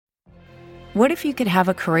What if you could have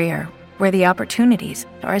a career where the opportunities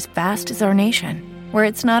are as vast as our nation, where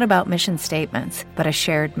it's not about mission statements, but a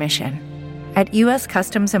shared mission? At U.S.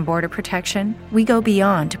 Customs and Border Protection, we go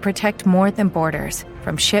beyond to protect more than borders.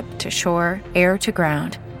 From ship to shore, air to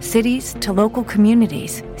ground, cities to local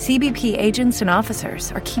communities, CBP agents and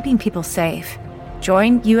officers are keeping people safe.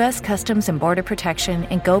 Join U.S. Customs and Border Protection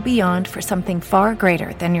and go beyond for something far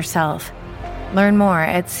greater than yourself. Learn more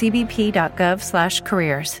at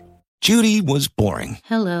cbp.gov/careers. Judy was boring.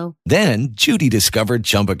 Hello. Then Judy discovered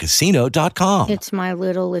ChumbaCasino.com. It's my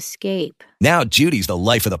little escape. Now Judy's the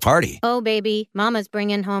life of the party. Oh, baby, mama's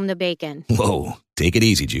bringing home the bacon. Whoa, take it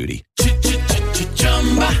easy, Judy.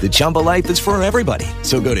 The Chumba life is for everybody.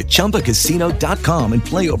 So go to ChumbaCasino.com and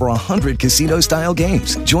play over 100 casino-style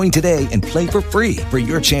games. Join today and play for free for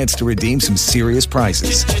your chance to redeem some serious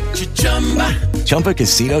prizes.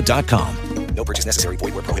 ChumbaCasino.com. No purchase necessary.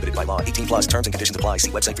 Void where prohibited by law. 18+ terms and conditions apply.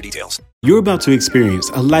 See website for details. You're about to experience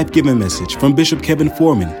a life-giving message from Bishop Kevin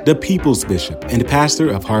Foreman, the People's Bishop and pastor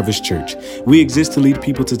of Harvest Church. We exist to lead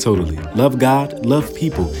people to totally love God, love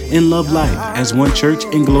people, and love life as one church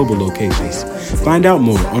in global locations. Find out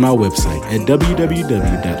more on our website at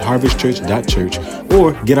www.harvestchurch.church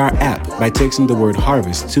or get our app by texting the word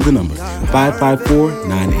HARVEST to the number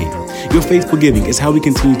 55498. Your faithful giving is how we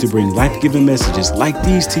continue to bring life-giving messages like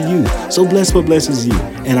these to you. So bless what blesses you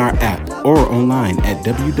in our app or online at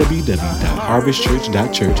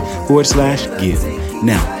www.harvestchurch.church/give.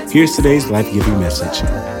 Now, here's today's life-giving message.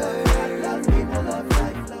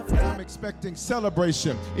 I'm expecting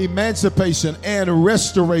celebration, emancipation, and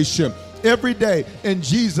restoration every day in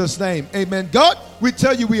Jesus' name. Amen. God, we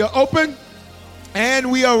tell you we are open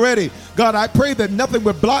and we are ready. God, I pray that nothing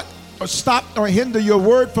would block or stop or hinder your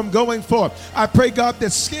word from going forth. I pray, God,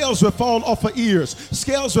 that scales will fall off of ears.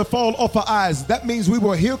 Scales will fall off of eyes. That means we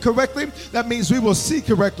will hear correctly. That means we will see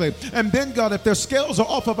correctly. And then, God, if the scales are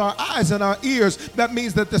off of our eyes and our ears, that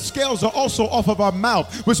means that the scales are also off of our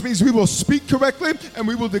mouth, which means we will speak correctly and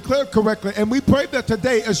we will declare correctly. And we pray that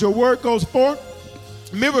today, as your word goes forth,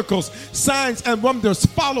 miracles, signs, and wonders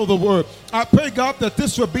follow the word. I pray, God, that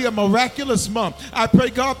this will be a miraculous month. I pray,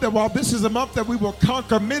 God, that while this is a month that we will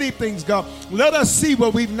conquer many things, God, let us see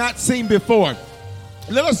what we've not seen before.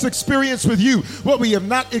 Let us experience with you what we have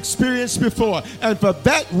not experienced before. And for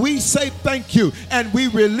that, we say thank you. And we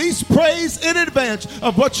release praise in advance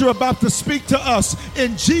of what you're about to speak to us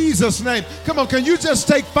in Jesus' name. Come on, can you just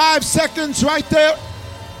take 5 seconds right there?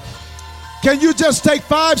 Can you just take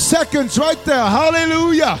 5 seconds right there?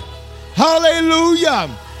 Hallelujah. Hallelujah.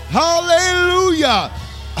 Hallelujah.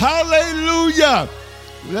 Hallelujah.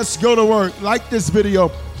 Let's go to work. Like this video.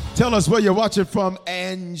 Tell us where you're watching from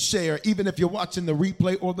and share. Even if you're watching the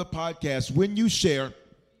replay or the podcast, when you share,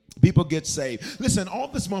 people get saved. Listen, all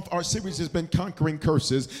this month our series has been conquering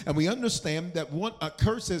curses, and we understand that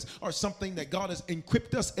curses are something that God has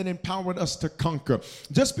equipped us and empowered us to conquer.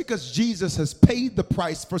 Just because Jesus has paid the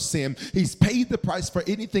price for sin, he's paid the price for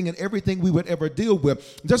anything and everything we would ever deal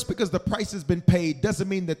with. Just because the price has been paid doesn't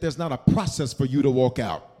mean that there's not a process for you to walk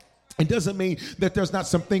out. It doesn't mean that there's not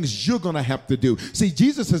some things you're going to have to do. See,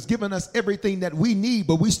 Jesus has given us everything that we need,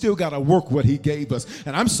 but we still got to work what he gave us.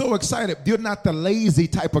 And I'm so excited. You're not the lazy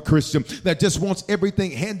type of Christian that just wants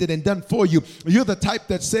everything handed and done for you. You're the type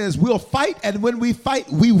that says we'll fight, and when we fight,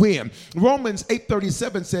 we win. Romans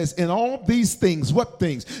 8:37 says, in all these things, what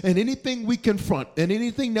things? And anything we confront, and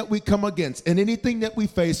anything that we come against, and anything that we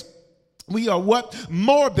face, we are what?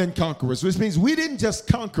 More than conquerors, which means we didn't just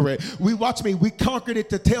conquer it. We conquered it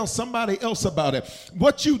to tell somebody else about it.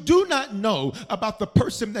 What you do not know about the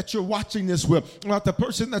person that you're watching this with, about the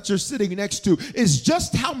person that you're sitting next to, is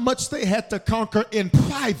just how much they had to conquer in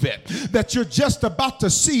private, that you're just about to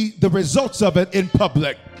see the results of it in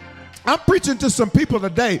public. I'm preaching to some people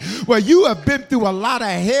today where you have been through a lot of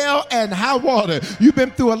hell and high water. You've been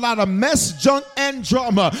through a lot of mess, junk, and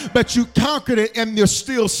drama, but you conquered it and you're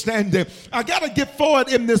still standing. I got to get forward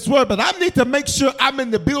in this word, but I need to make sure I'm in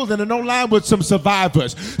the building and online with some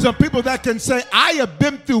survivors. Some people that can say, I have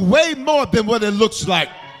been through way more than what it looks like.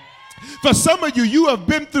 For some of you, you have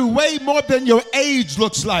been through way more than your age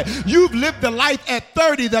looks like. You've lived a life at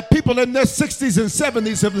 30 that people in their 60s and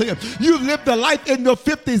 70s have lived. You've lived a life in your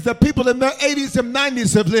 50s that people in their 80s and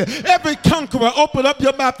 90s have lived. Every conqueror, open up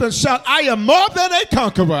your mouth and shout, I am more than a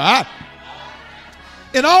conqueror.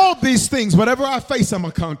 In all these things, whatever I face, I'm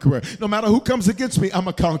a conqueror. No matter who comes against me, I'm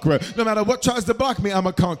a conqueror. No matter what tries to block me, I'm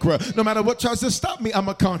a conqueror. No matter what tries to stop me, I'm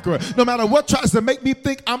a conqueror. No matter what tries to make me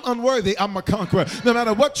think I'm unworthy, I'm a conqueror. No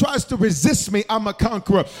matter what tries to resist me, I'm a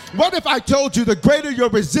conqueror. What if I told you the greater your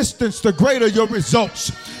resistance, the greater your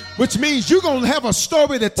results? which means you're going to have a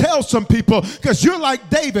story to tell some people because you're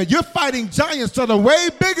like David. You're fighting giants that are way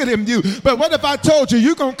bigger than you. But what if I told you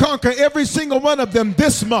you're going to conquer every single one of them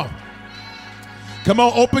this month? Come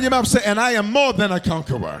on, open your mouth and say, and I am more than a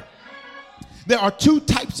conqueror. There are two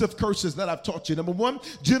types of curses that I've taught you. Number one,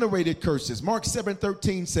 generated curses. Mark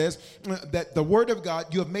 7:13 says that the word of God,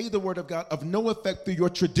 you have made the word of God of no effect through your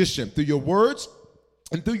tradition, through your words,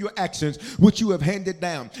 and through your actions, which you have handed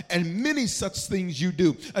down, and many such things you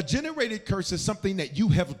do. A generated curse is something that you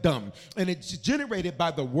have done, and it's generated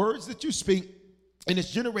by the words that you speak, and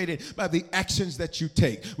it's generated by the actions that you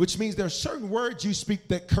take, which means there are certain words you speak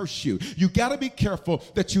that curse you. You got to be careful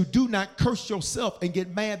that you do not curse yourself and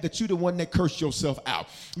get mad that you're the one that cursed yourself out,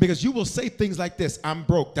 because you will say things like this: I'm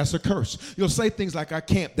broke. That's a curse. You'll say things like I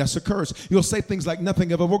can't. That's a curse. You'll say things like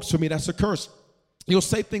nothing ever works for me. That's a curse. You'll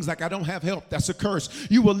say things like, I don't have help. That's a curse.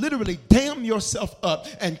 You will literally damn yourself up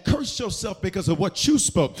and curse yourself because of what you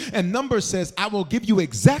spoke. And Numbers says, I will give you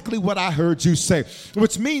exactly what I heard you say,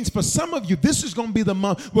 which means for some of you, this is going to be the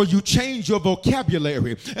month where you change your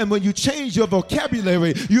vocabulary. And when you change your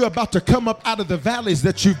vocabulary, you're about to come up out of the valleys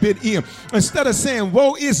that you've been in. Instead of saying,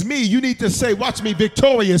 woe is me, you need to say, watch me,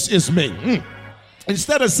 victorious is me.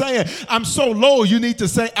 Instead of saying, I'm so low, you need to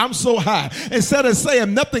say, I'm so high. Instead of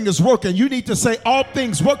saying nothing is working, you need to say, all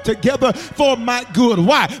things work together for my good.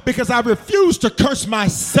 Why? Because I refuse to curse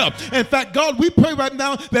myself. In fact, God, we pray right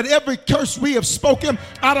now that every curse we have spoken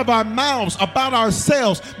out of our mouths about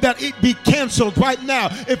ourselves, that it be canceled right now.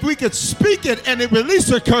 If we could speak it and it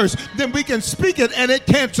release a curse, then we can speak it and it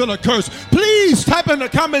cancel a curse. Please type in the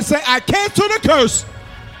comments, say, I cancel the curse.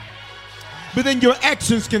 But then your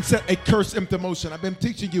actions can set a curse into motion. I've been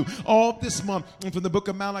teaching you all this month from the book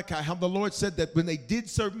of Malachi how the Lord said that when they did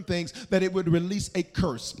certain things, that it would release a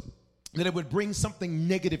curse, that it would bring something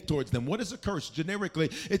negative towards them. What is a curse? Generically,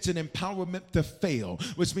 it's an empowerment to fail,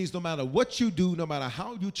 which means no matter what you do, no matter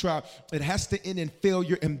how you try, it has to end in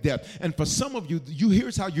failure and death. And for some of you,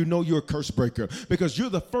 here's how you know you're a curse breaker, because you're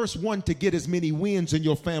the first one to get as many wins in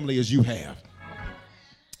your family as you have.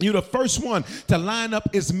 You're the first one to line up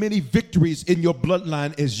as many victories in your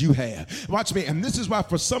bloodline as you have. Watch me. And this is why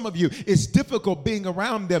for some of you, it's difficult being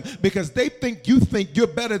around them, because they think you're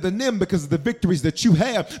better than them because of the victories that you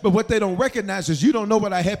have. But what they don't recognize is you don't know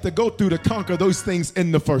what I have to go through to conquer those things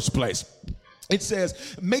in the first place. It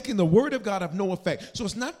says, making the word of God of no effect. So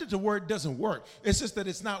it's not that the word doesn't work. It's just that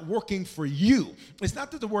it's not working for you. It's not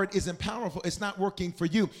that the word isn't powerful. It's not working for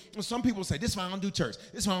you. Some people say, this is why I don't do church.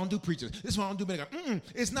 This is why I don't do preachers. This is why I don't do ministry.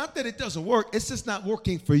 It's not that it doesn't work. It's just not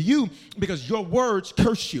working for you, because your words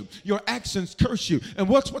curse you. Your actions curse you. And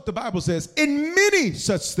what's what the Bible says? In many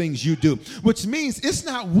such things you do, which means it's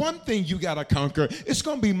not one thing you got to conquer. It's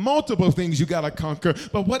going to be multiple things you got to conquer.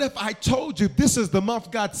 But what if I told you this is the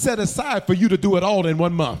month God set aside for you to do it all in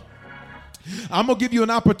one month? I'm going to give you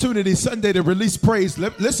an opportunity Sunday to release praise.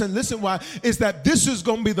 Listen why. Is that this is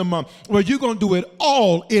going to be the month where you're going to do it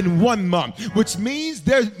all in one month, which means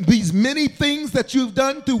there's these many things that you've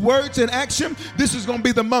done through words and action. This is going to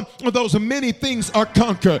be the month where those many things are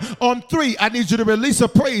conquered. On 3, I need you to release a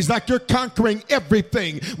praise like you're conquering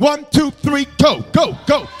everything. 1, 2, 3, go, go,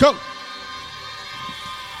 go, go.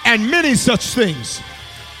 And many such things,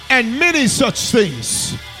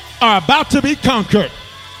 are about to be conquered.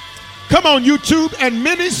 Come on, YouTube. And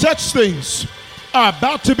many such things are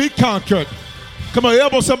about to be conquered. Come on,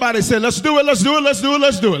 elbow somebody and say, let's do it, let's do it, let's do it,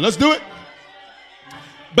 let's do it, let's do it.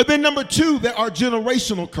 But then number 2, there are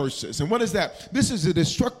generational curses. And what is that? This is a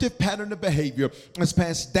destructive pattern of behavior that's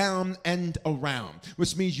passed down and around,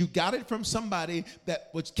 which means you got it from somebody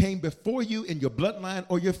that came before you in your bloodline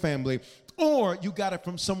or your family, or you got it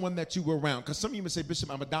from someone that you were around. Because some of you may say,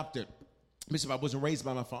 Bishop, I'm adopted. Bishop, I wasn't raised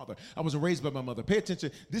by my father. I wasn't raised by my mother. Pay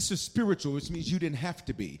attention. This is spiritual, which means you didn't have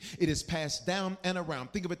to be. It is passed down and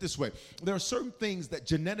around. Think of it this way. There are certain things that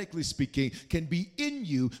genetically speaking can be in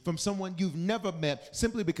you from someone you've never met,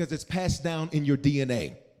 simply because it's passed down in your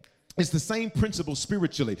DNA. It's the same principle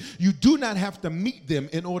spiritually. You do not have to meet them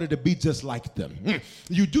in order to be just like them.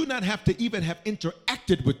 You do not have to even have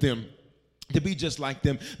interacted with them to be just like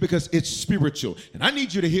them, because it's spiritual. And I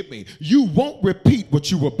need you to hit me. You won't repeat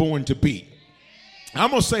what you were born to be.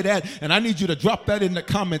 I'm going to say that, and I need you to drop that in the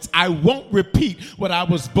comments. I won't repeat what I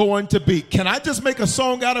was born to be. Can I just make a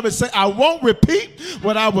song out of it? Say, I won't repeat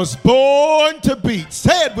what I was born to be.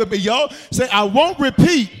 Say it with me, y'all. Say, I won't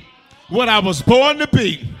repeat what I was born to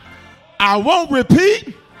be. I won't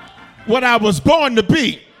repeat what I was born to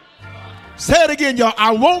be. Say it again, y'all.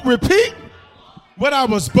 I won't repeat what I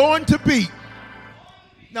was born to be.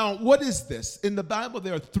 Now, what is this? In the Bible,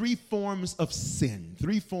 there are 3 forms of sin,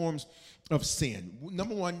 3 forms of sin.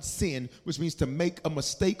 Number one, sin, which means to make a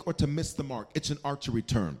mistake or to miss the mark. It's an archery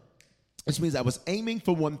term. Which means I was aiming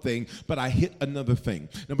for one thing, but I hit another thing.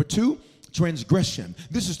 Number two, transgression.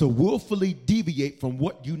 This is to willfully deviate from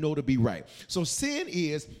what you know to be right. So sin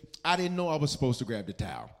is, I didn't know I was supposed to grab the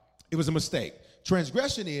towel. It was a mistake.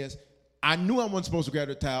 Transgression is, I knew I wasn't supposed to grab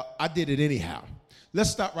the towel. I did it anyhow.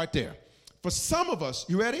 Let's stop right there. For some of us,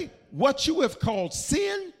 you ready? What you have called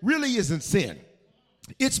sin really isn't sin.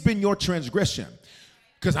 It's been your transgression.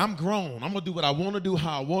 Because I'm grown. I'm going to do what I want to do,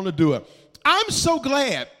 how I want to do it. I'm so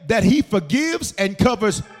glad that he forgives and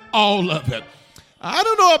covers all of it. I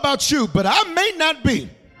don't know about you, but I may not be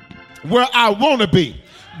where I want to be.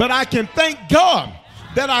 But I can thank God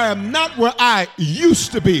that I am not where I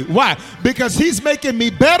used to be. Why? Because he's making me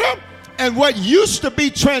better. And what used to be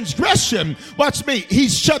transgression, watch me,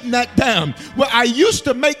 he's shutting that down. Where I used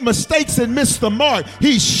to make mistakes and miss the mark,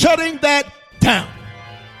 he's shutting that down.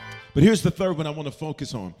 But here's the third one I want to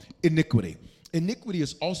focus on, iniquity. Iniquity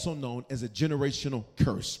is also known as a generational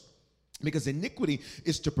curse because iniquity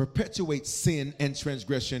is to perpetuate sin and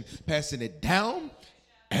transgression, passing it down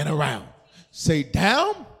and around. Say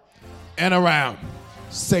down and around.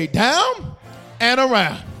 Say down and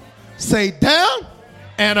around. Say down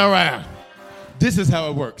and around. This is how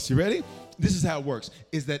it works. You ready? This is how it works,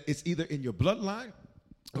 is that it's either in your bloodline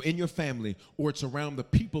or in your family, or it's around the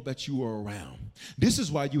people that you are around. This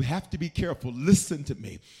is why you have to be careful. Listen to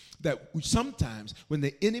me. That sometimes when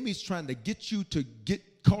the enemy's trying to get you to get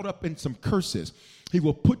caught up in some curses, he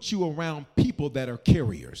will put you around people that are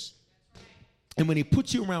carriers. And when he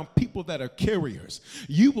puts you around people that are carriers,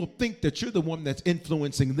 you will think that you're the one that's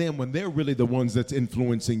influencing them when they're really the ones that's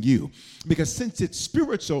influencing you. Because since it's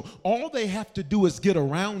spiritual, all they have to do is get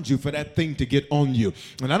around you for that thing to get on you.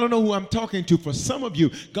 And I don't know who I'm talking to. For some of you,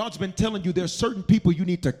 God's been telling you there's certain people you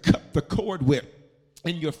need to cut the cord with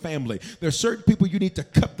in your family. There's certain people you need to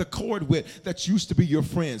cut the cord with that used to be your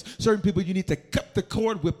friends. Certain people you need to cut the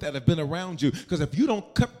cord with that have been around you. Because if you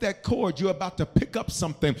don't cut that cord, you're about to pick up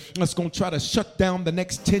something that's going to try to shut down the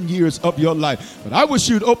next 10 years of your life. But I wish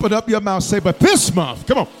you'd open up your mouth and say, but this month,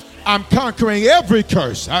 come on, I'm conquering every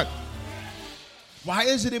curse. Why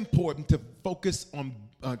is it important to focus on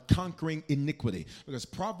conquering iniquity? Because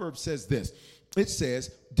Proverbs says this. It says,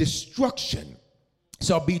 destruction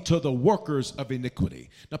shall be to the workers of iniquity.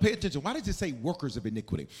 Now pay attention. Why does it say workers of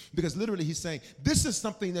iniquity? Because literally he's saying this is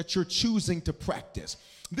something that you're choosing to practice.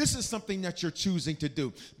 This is something that you're choosing to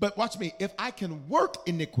do. But watch me. If I can work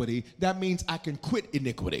iniquity, that means I can quit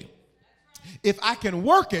iniquity. If I can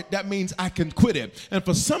work it, that means I can quit it. And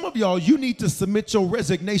for some of y'all, you need to submit your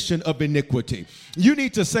resignation of iniquity. You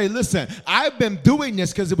need to say, listen, I've been doing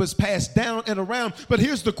this because it was passed down and around. But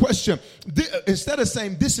here's the question. Instead of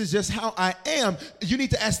saying this is just how I am, you need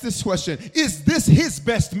to ask this question. Is this his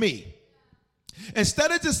best me? Instead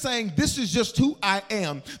of just saying this is just who I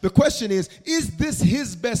am, the question is this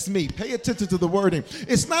his best me? Pay attention to the wording.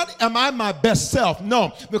 It's not, am I my best self?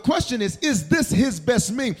 No. The question is this his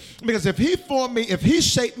best me? Because if he formed me, if he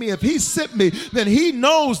shaped me, if he sent me, then he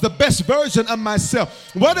knows the best version of myself.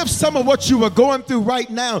 What if some of what you are going through right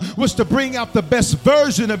now was to bring out the best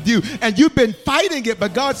version of you, and you've been fighting it,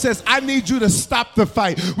 but God says, I need you to stop the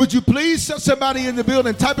fight. Would you please shut somebody in the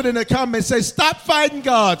building, type it in the comments, say, stop fighting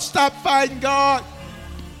God, stop fighting God.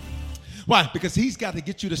 Why? Because he's got to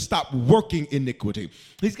get you to stop working iniquity.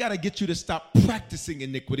 He's got to get you to stop practicing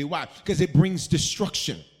iniquity. Why? Because it brings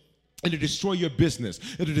destruction. It'll destroy your business.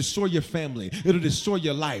 It'll destroy your family. It'll destroy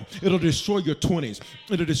your life. It'll destroy your 20s.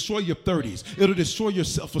 It'll destroy your 30s. It'll destroy your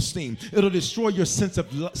self-esteem. It'll destroy your sense of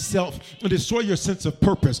self. It'll destroy your sense of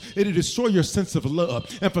purpose. It'll destroy your sense of love.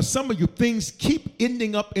 And for some of you, things keep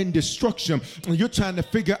ending up in destruction, and you're trying to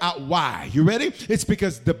figure out why. You ready? It's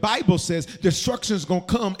because the Bible says destruction is going to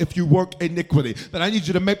come if you work iniquity. But I need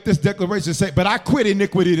you to make this declaration. Say, but I quit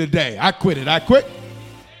iniquity today. I quit it. I quit.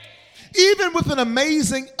 Even with an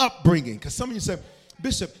amazing upbringing. Because some of you say,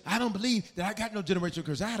 Bishop, I don't believe that I got no generational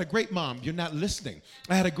curse. I had a great mom. You're not listening.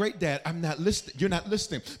 I had a great dad. I'm not listening. You're not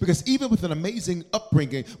listening. Because even with an amazing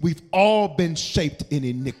upbringing, we've all been shaped in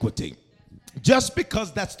iniquity. Just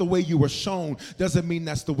because that's the way you were shown doesn't mean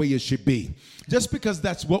that's the way it should be. Just because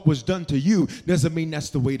that's what was done to you doesn't mean that's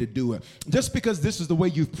the way to do it. Just because this is the way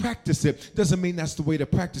you've practiced it doesn't mean that's the way to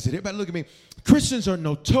practice it. Everybody look at me. Christians are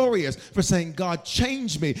notorious for saying, God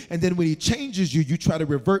changed me. And then when he changes you, you try to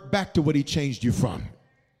revert back to what he changed you from.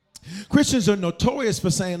 Christians are notorious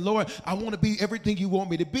for saying, Lord, I want to be everything you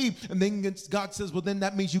want me to be. And then God says, well, then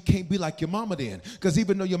that means you can't be like your mama then. Because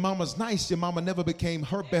even though your mama's nice, your mama never became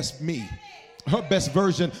her best me. her best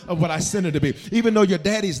version of what I sent her to be. Even though your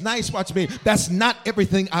daddy's nice, watch me, that's not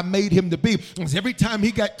everything I made him to be. Because every time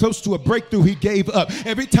he got close to a breakthrough, he gave up.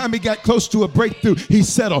 Every time he got close to a breakthrough, he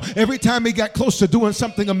settled. Every time he got close to doing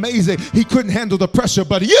something amazing, he couldn't handle the pressure.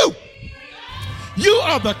 But you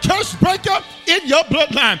are the curse breaker in your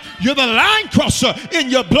bloodline. You're the line crosser in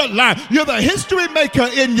your bloodline. You're the history maker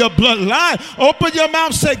in your bloodline. Open your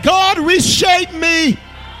mouth, say, God, reshape me.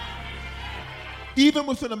 Even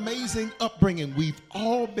with an amazing upbringing, we've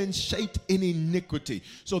all been shaped in iniquity.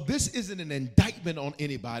 So this isn't an indictment on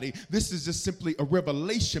anybody. This is just simply a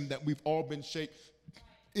revelation that we've all been shaped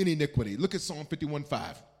in iniquity. Look at Psalm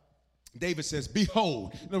 51:5. David says,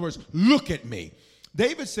 behold. In other words, look at me.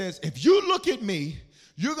 David says, if you look at me,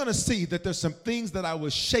 you're going to see that there's some things that I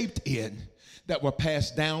was shaped in that were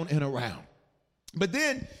passed down and around. But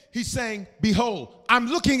then he's saying, behold, I'm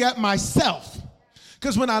looking at myself.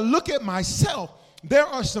 Because when I look at myself, there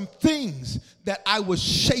are some things that I was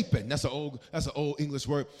shaping. That's an old English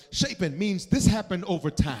word. Shaping means this happened over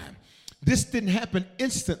time. This didn't happen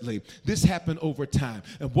instantly. This happened over time.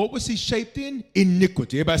 And what was he shaped in?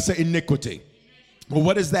 Iniquity. Everybody say iniquity. Well,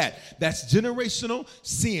 what is that? That's generational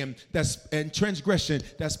sin and transgression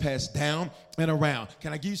that's passed down and around.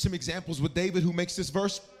 Can I give you some examples with David who makes this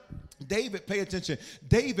verse? David, pay attention.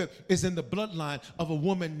 David is in the bloodline of a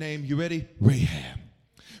woman named, you ready? Rahab.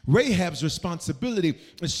 Rahab's responsibility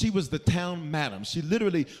is she was the town madam. She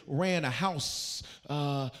literally ran a house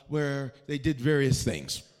where they did various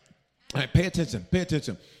things. All right, pay attention, pay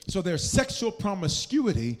attention. So there's sexual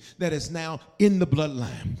promiscuity that is now in the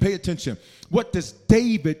bloodline. Pay attention. What does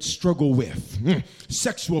David struggle with?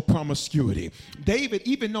 Sexual promiscuity. David,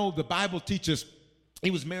 even though the Bible teaches he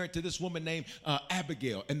was married to this woman named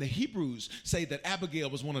Abigail. And the Hebrews say that Abigail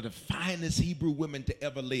was one of the finest Hebrew women to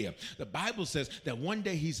ever live. The Bible says that one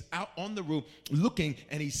day he's out on the roof looking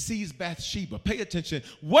and he sees Bathsheba. Pay attention.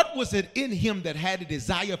 What was it in him that had a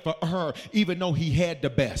desire for her even though he had the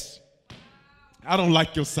best? I don't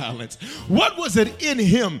like your silence. What was it in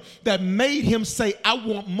him that made him say, I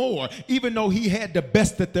want more, even though he had the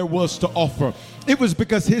best that there was to offer? It was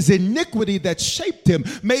because his iniquity that shaped him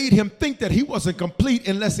made him think that he wasn't complete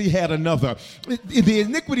unless he had another. The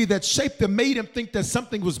iniquity that shaped him made him think that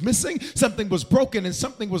something was missing, something was broken, and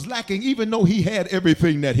something was lacking, even though he had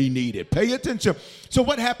everything that he needed. Pay attention. So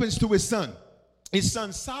what happens to his son? His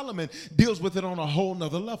son Solomon deals with it on a whole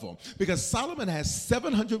nother level because Solomon has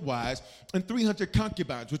 700 wives and 300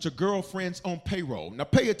 concubines, which are girlfriends on payroll. Now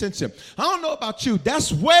pay attention. I don't know about you.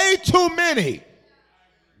 That's way too many.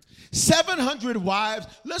 700 wives.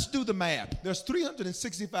 Let's do the math. There's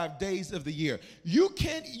 365 days of the year. You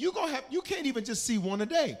can't even just see one a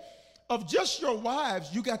day. Of just your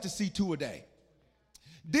wives, you got to see 2 a day.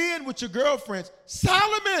 Then with your girlfriends,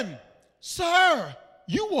 Solomon, sir,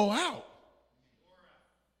 you wore out.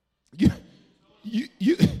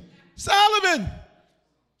 You, Solomon.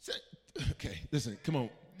 Okay, listen, come on.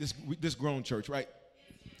 This grown church, right?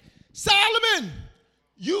 Solomon,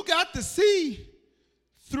 you got to see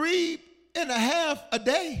 3.5 a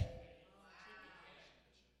day.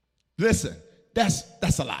 Listen, that's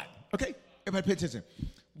a lot. Okay, everybody pay attention.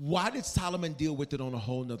 Why did Solomon deal with it on a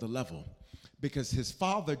whole nother level? Because his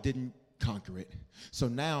father didn't conquer it. So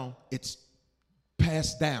now it's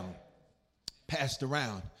passed down, passed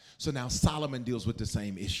around. So now Solomon deals with the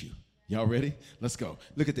same issue. Y'all ready? Let's go.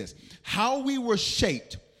 Look at this. How we were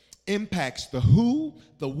shaped impacts the who,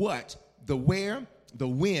 the what, the where, the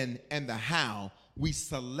when, and the how. We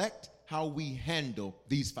select how we handle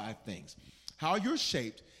these 5 things. How you're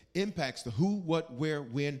shaped impacts the who, what, where,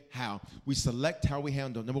 when, how. We select how we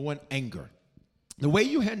handle. Number 1, anger. The way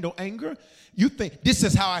you handle anger, you think, this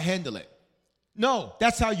is how I handle it. No,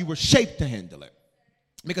 that's how you were shaped to handle it.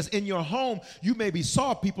 Because in your home, you maybe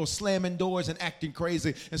saw people slamming doors and acting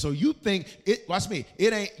crazy. And so you think,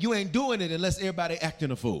 you ain't doing it unless everybody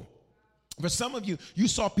acting a fool. For some of you, you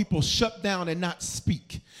saw people shut down and not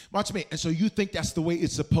speak. Watch me. And so you think that's the way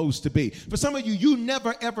it's supposed to be. For some of you, you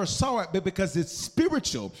never ever saw it, but because it's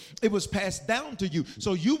spiritual, it was passed down to you.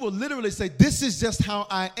 So you will literally say, this is just how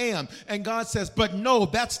I am. And God says, but no,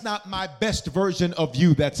 that's not my best version of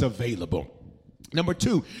you that's available. Number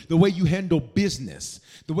 2, the way you handle business.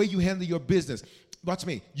 The way you handle your business. Watch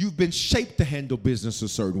me. You've been shaped to handle business a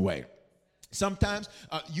certain way. Sometimes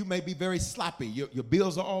you may be very sloppy. Your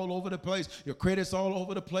bills are all over the place. Your credit's all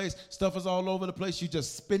over the place. Stuff is all over the place. You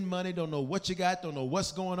just spend money, don't know what you got, don't know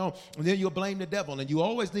what's going on. And then you'll blame the devil. And you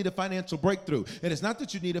always need a financial breakthrough. And it's not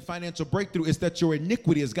that you need a financial breakthrough. It's that your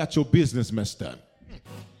iniquity has got your business messed up.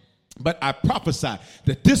 But I prophesy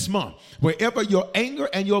that this month, wherever your anger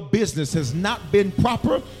and your business has not been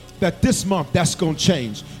proper, that this month that's going to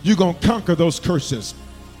change. You're going to conquer those curses.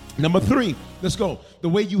 Number 3, let's go. The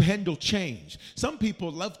way you handle change. Some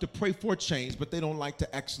people love to pray for change, but they don't like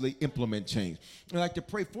to actually implement change. They like to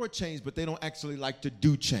pray for change, but they don't actually like to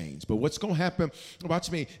do change. But what's going to happen,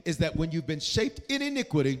 watch me, is that when you've been shaped in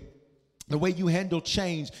iniquity, the way you handle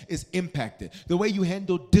change is impacted. The way you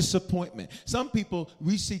handle disappointment. Some people,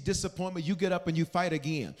 we see disappointment, you get up and you fight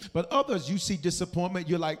again. But others, you see disappointment,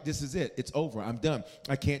 you're like, this is it. It's over. I'm done.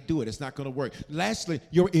 I can't do it. It's not going to work. Lastly,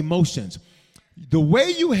 your emotions. The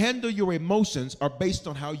way you handle your emotions are based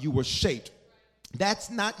on how you were shaped. That's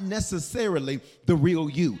not necessarily the real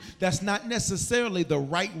you. That's not necessarily the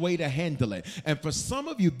right way to handle it. And for some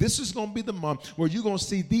of you, this is going to be the month where you're going to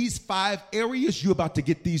see these 5 areas. You're about to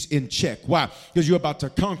get these in check. Why? Because you're about to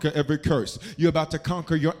conquer every curse. You're about to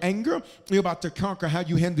conquer your anger. You're about to conquer how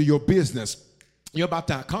you handle your business. You're about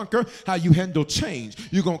to conquer how you handle change.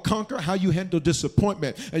 You're going to conquer how you handle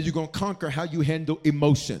disappointment. And you're going to conquer how you handle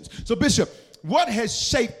emotions. So, Bishop, what has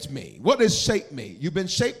shaped me? What has shaped me? You've been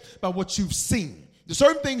shaped by what you've seen. There's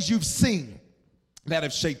certain things you've seen that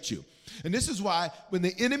have shaped you. And this is why when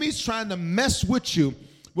the enemy's trying to mess with you,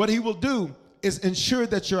 what he will do is ensure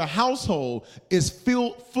that your household is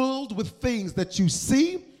filled with things that you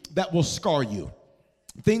see that will scar you.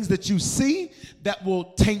 Things that you see that will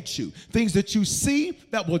taint you. Things that you see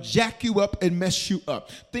that will jack you up and mess you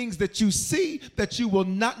up. Things that you see that you will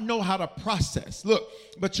not know how to process. Look,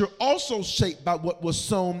 but you're also shaped by what was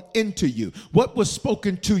sown into you. What was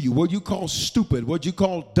spoken to you. What you call stupid. What you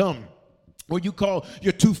call dumb. What you call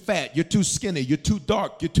you're too fat, you're too skinny, you're too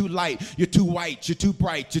dark, you're too light, you're too white, you're too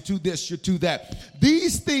bright, you're too this, you're too that.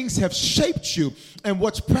 These things have shaped you, and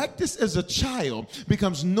what's practiced as a child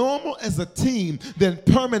becomes normal as a teen, then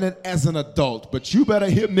permanent as an adult. But you better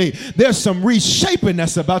hear me. There's some reshaping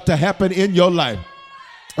that's about to happen in your life.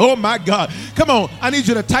 Oh my God. Come on, I need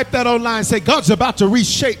you to type that online and say, God's about to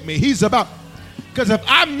reshape me. He's about, because if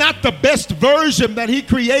I'm not the best version that he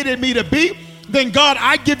created me to be, then God,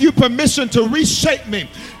 I give you permission to reshape me.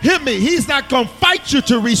 Hear me. He's not going to fight you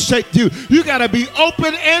to reshape you. You got to be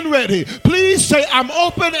open and ready. Please say, I'm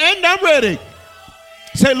open and I'm ready.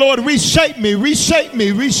 Say, Lord, reshape me, reshape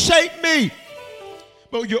me, reshape me.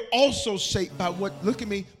 But you're also shaped by what, look at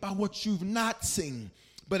me, by what you've not seen,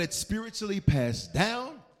 but it's spiritually passed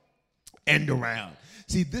down and around.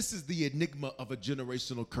 See, this is the enigma of a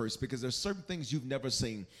generational curse, because there's certain things you've never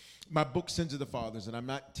seen. My book, Sins of the Fathers, and I'm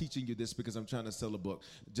not teaching you this because I'm trying to sell a book.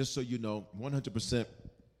 Just so you know, 100%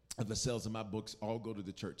 of the sales of my books all go to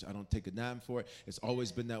the church. I don't take a dime for it. It's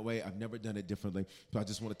always been that way. I've never done it differently. So I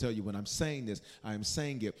just want to tell you, when I'm saying this, I am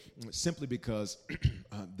saying it simply because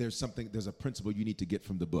there's a principle you need to get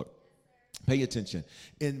from the book. Pay attention.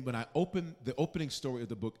 And when I open, the opening story of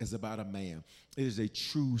the book is about a man. It is a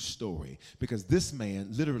true story, because this man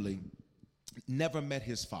literally never met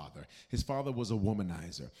his father. His father was a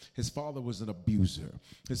womanizer. His father was an abuser.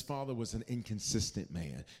 His father was an inconsistent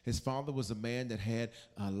man. His father was a man that had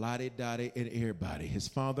a lottie-dottie and everybody. His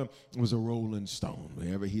father was a rolling stone.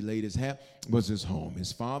 Wherever he laid his hat was his home.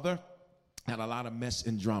 His father had a lot of mess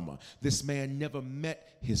and drama. This man never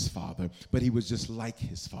met his father, but he was just like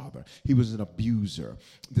his father. He was an abuser.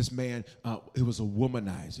 This man, he was a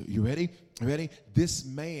womanizer. You ready? Ready? This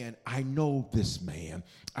man, I know this man.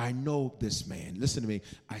 I know this man. Listen to me.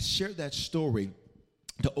 I shared that story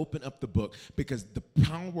to open up the book because the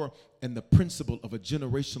power and the principle of a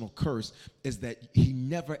generational curse is that he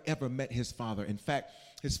never ever met his father. In fact,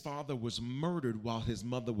 his father was murdered while his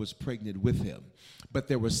mother was pregnant with him. But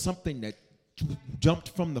there was something that jumped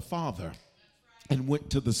from the father and went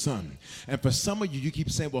to the son. And for some of you, you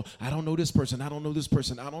keep saying, well, I don't know this person. I don't know this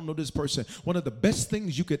person. I don't know this person. One of the best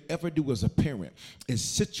things you could ever do as a parent is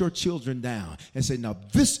sit your children down and say, now,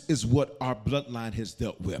 this is what our bloodline has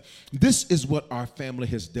dealt with. This is what our family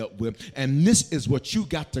has dealt with. And this is what you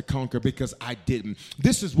got to conquer because I didn't.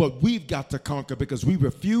 This is what we've got to conquer because we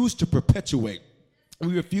refuse to perpetuate.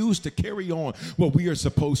 We refuse to carry on what we are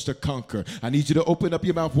supposed to conquer. I need you to open up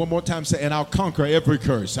your mouth one more time. Say, and I'll conquer every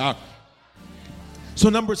curse. So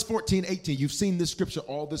Numbers 14:18, you've seen this scripture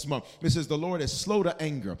all this month. It says the Lord is slow to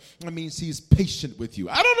anger. That means he's patient with you.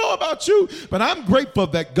 I don't know about you, but I'm grateful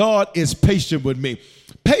that God is patient with me.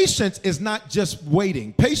 Patience is not just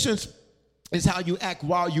waiting. Patience is how you act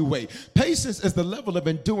while you wait. Patience is the level of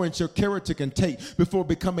endurance your character can take before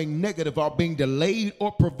becoming negative or being delayed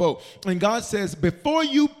or provoked. And God says, before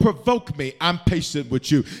you provoke me, I'm patient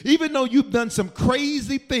with you. Even though you've done some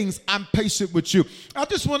crazy things, I'm patient with you. I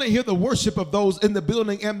just want to hear the worship of those in the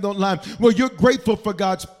building and online where you're grateful for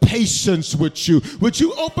God's patience with you. Would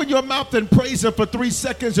you open your mouth and praise him for 3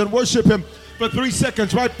 seconds and worship him for 3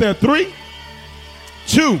 seconds right there? 3,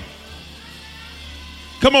 2,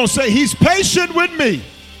 Come on, say, he's patient with me.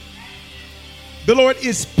 The Lord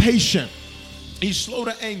is patient. He's slow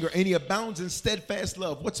to anger, and he abounds in steadfast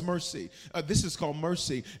love. What's mercy? This is called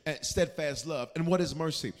mercy, steadfast love. And what is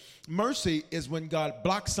mercy? Mercy is when God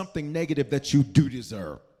blocks something negative that you do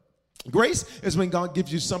deserve. Grace is when God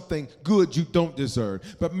gives you something good you don't deserve.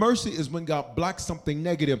 But mercy is when God blocks something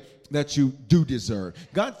negative that you do deserve.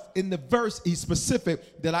 God, in the verse, he's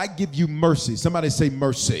specific that I give you mercy. Somebody say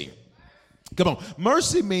mercy. Come on.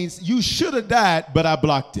 Mercy means you should have died, but I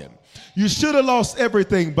blocked him. You should have lost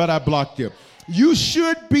everything, but I blocked him. You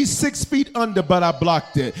should be 6 feet under, but I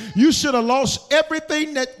blocked it. You should have lost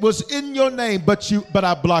everything that was in your name, but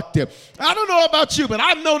I blocked it. I don't know about you, but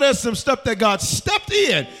I know there's some stuff that God stepped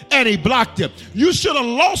in and he blocked it. You should have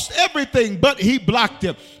lost everything, but he blocked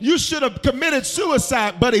it. You should have committed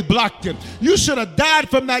suicide, but he blocked it. You should have died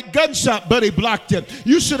from that gunshot, but he blocked it.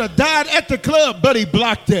 You should have died at the club, but he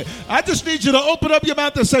blocked it. I just need you to open up your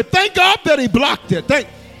mouth and say, thank God that he blocked it.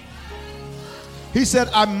 He said,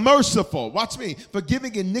 I'm merciful. Watch me.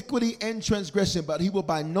 Forgiving iniquity and transgression, but he will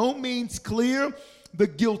by no means clear the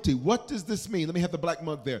guilty. What does this mean? Let me have the black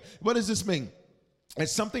mug there. What does this mean?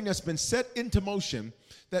 It's something that's been set into motion,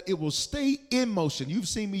 that it will stay in motion. You've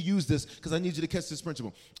seen me use this because I need you to catch this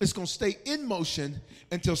principle. It's going to stay in motion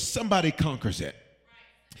until somebody conquers it.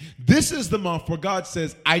 This is the month where God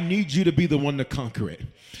says, I need you to be the one to conquer it.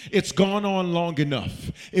 It's gone on long enough.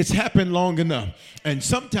 It's happened long enough. And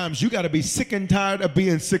sometimes you got to be sick and tired of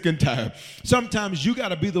being sick and tired. Sometimes you got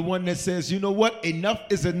to be the one that says, you know what? Enough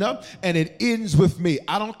is enough, and it ends with me.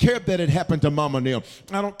 I don't care that it happened to Mama Neil.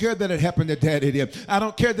 I don't care that it happened to Daddy Neil. I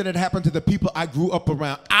don't care that it happened to the people I grew up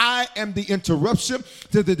around. I am the interruption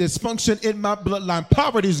to the dysfunction in my bloodline.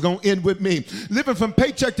 Poverty is going to end with me. Living from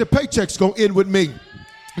paycheck to paycheck is going to end with me.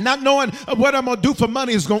 Not knowing what I'm going to do for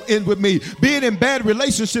money is going to end with me. Being in bad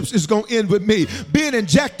relationships is going to end with me. Being in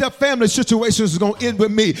jacked up family situations is going to end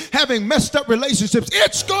with me. Having messed up relationships,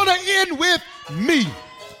 it's going to end with me.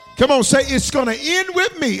 Come on, say, it's going to end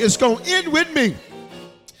with me. It's going to end with me.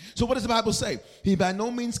 So what does the Bible say? He by no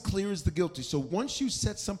means clears the guilty. So once you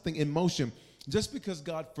set something in motion, just because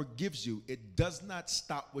God forgives you, it does not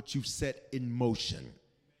stop what you've set in motion.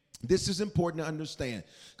 This is important to understand,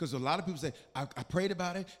 because a lot of people say, I prayed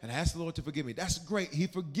about it and I asked the Lord to forgive me. That's great. He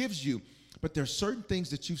forgives you. But there are certain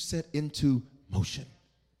things that you've set into motion.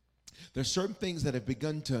 There are certain things that have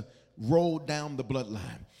begun to roll down the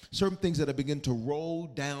bloodline. Certain things that have begun to roll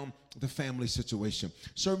down the family situation.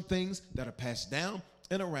 Certain things that are passed down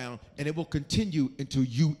and around, and it will continue until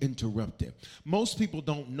you interrupt it. Most people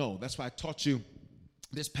don't know. That's why I taught you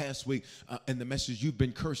this past week, in the message, You've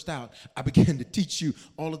Been Cursed Out, I began to teach you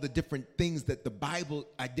all of the different things that the Bible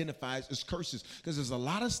identifies as curses. Because there's a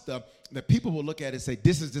lot of stuff that people will look at and say,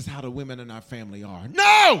 this is just how the women in our family are.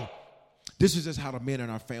 No! This is just how the men in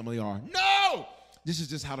our family are. No! This is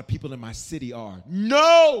just how the people in my city are.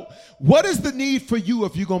 No! What is the need for you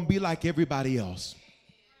if you're going to be like everybody else?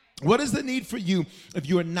 What is the need for you if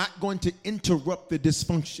you are not going to interrupt the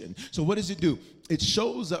dysfunction? So what does it do? It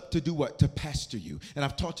shows up to do what? To pastor you. And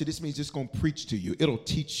I've taught you this means it's going to preach to you. It'll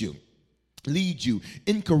teach you, lead you,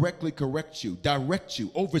 incorrectly correct you, direct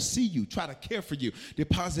you, oversee you, try to care for you,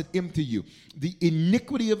 deposit into you. The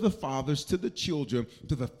iniquity of the fathers to the children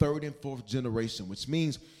to the third and fourth generation, which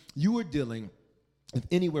means you are dealing with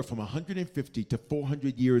anywhere from 150 to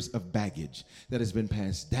 400 years of baggage that has been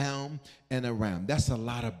passed down and around. That's a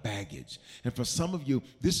lot of baggage. And for some of you,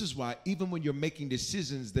 this is why even when you're making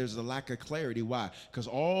decisions, there's a lack of clarity. Why? Because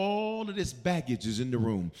all of this baggage is in the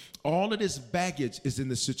room. All of this baggage is in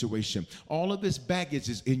the situation. All of this baggage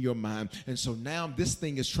is in your mind. And so now this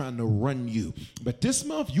thing is trying to run you. But this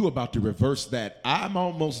month, you're about to reverse that. I'm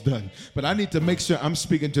almost done. But I need to make sure I'm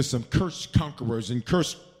speaking to some cursed conquerors and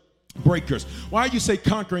cursed breakers. Why you say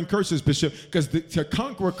conquering curses, Bishop? Because to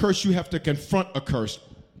conquer a curse, you have to confront a curse.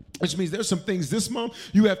 Which means there's some things this month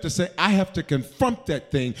you have to say, I have to confront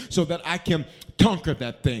that thing so that I can conquer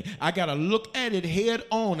that thing. I got to look at it head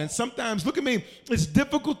on. And sometimes, look at me, it's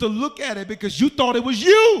difficult to look at it because you thought it was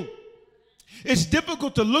you. It's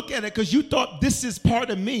difficult to look at it because you thought this is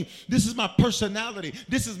part of me. This is my personality.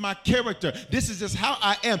 This is my character. This is just how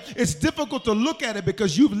I am. It's difficult to look at it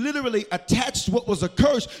because you've literally attached what was a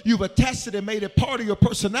curse. You've attached it and made it part of your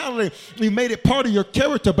personality. You made it part of your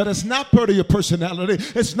character, but it's not part of your personality.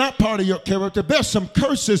 It's not part of your character. There's some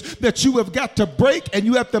curses that you have got to break, and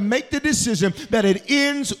you have to make the decision that it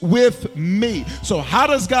ends with me. So how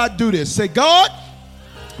does God do this? Say, God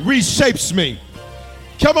reshapes me.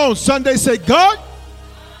 Come on, Sunday, say, God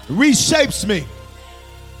reshapes me.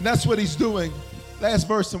 And that's what he's doing. Last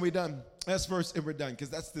verse and we're done. Last verse and we're done,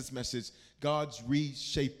 because that's this message. God's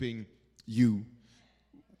reshaping you.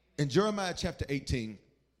 In Jeremiah chapter 18,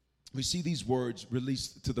 we see these words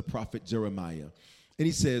released to the prophet Jeremiah. And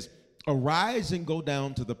he says, arise and go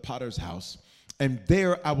down to the potter's house, and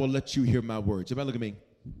there I will let you hear my words. Everybody look at me.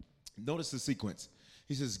 Notice the sequence.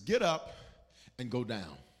 He says, get up and go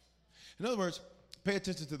down. In other words, pay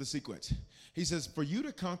attention to the sequence. He says, for you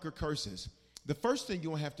to conquer curses, the first thing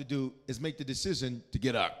you'll have to do is make the decision to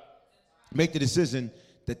get up. Make the decision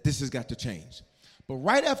that this has got to change. But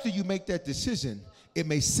right after you make that decision, it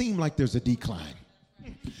may seem like there's a decline.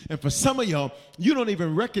 And for some of y'all, you don't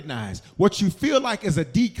even recognize what you feel like is a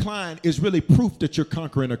decline is really proof that you're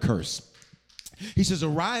conquering a curse. He says,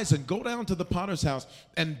 arise and go down to the potter's house,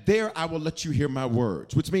 and there I will let you hear my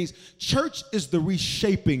words, which means church is the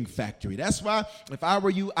reshaping factory. That's why if I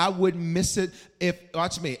were you, I wouldn't miss it.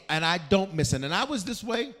 Watch me, and I don't miss it. And I was this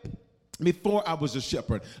way before I was a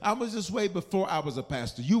shepherd. I was this way before I was a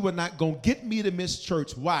pastor. You were not going to get me to miss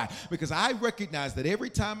church. Why? Because I recognized that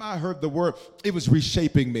every time I heard the word, it was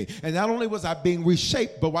reshaping me. And not only was I being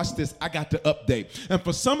reshaped, but watch this, I got to update. And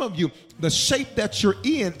for some of you, the shape that you're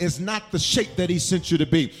in is not the shape that he sent you to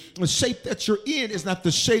be. The shape that you're in is not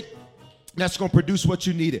the shape that's going to produce what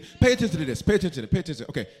you needed. Pay attention to this. Pay attention to it. Pay attention.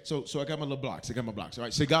 Okay, so I got my little blocks. I got my blocks. All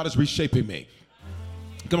right, say, God is reshaping me.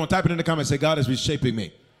 Come on, type it in the comments. Say, God is reshaping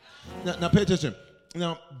me. Now pay attention.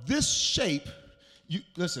 Now, this shape,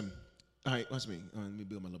 listen. All right, watch me. Let me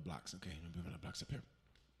build my little blocks. Okay, let me build my little blocks up here.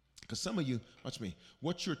 Because some of you, watch me.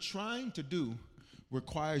 What you're trying to do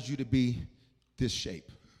requires you to be this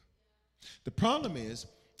shape. The problem is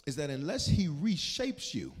that unless he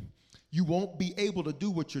reshapes you, you won't be able to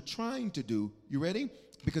do what you're trying to do. You ready?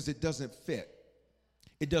 Because it doesn't fit.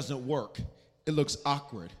 It doesn't work. It looks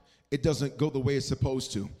awkward. It doesn't go the way it's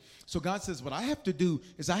supposed to. So God says, what I have to do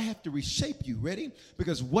is I have to reshape you. Ready?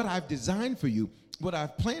 Because what I've designed for you, what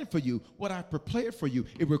I've planned for you, what I've prepared for you,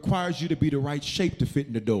 it requires you to be the right shape to fit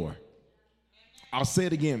in the door. I'll say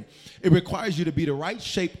it again. It requires you to be the right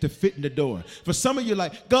shape to fit in the door. For some of you,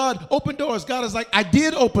 like, God, open doors. God is like, I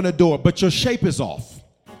did open a door, but your shape is off.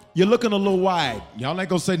 You're looking a little wide. Y'all ain't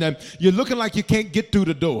gonna say nothing. You're looking like you can't get through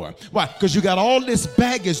the door. Why? Because you got all this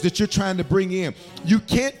baggage that you're trying to bring in. You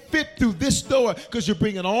can't fit through this door because you're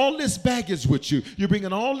bringing all this baggage with you. You're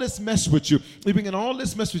bringing all this mess with you. You're bringing all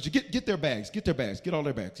this mess with you. Get their bags. Get their bags. Get all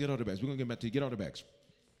their bags. Get all their bags. We're gonna get back to you. Get all their bags.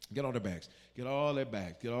 Get all their bags. Get all their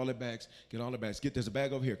bags. Get all their bags. Get all their bags. There's a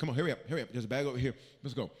bag over here. Come on, hurry up. Hurry up. There's a bag over here.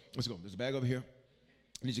 Let's go. Let's go. There's a bag over here.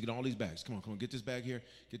 I need you to get all these bags. Come on. Get this bag here.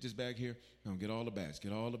 Get this bag here. Come on, get all the bags.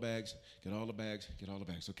 Get all the bags. Get all the bags. Get all the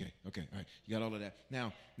bags. Okay. All right. You got all of that.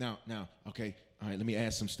 Now. Okay. All right. Let me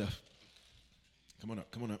add some stuff. Come on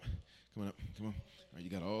up. Come on. All right.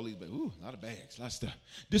 You got all these bags. Ooh, a lot of bags. A lot of stuff.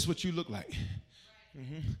 This is what you look like.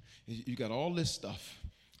 You got all this stuff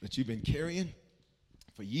that you've been carrying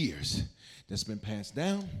for years. That's been passed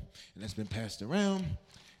down and that's been passed around.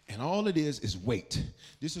 And all it is weight.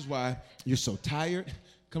 This is why you're so tired.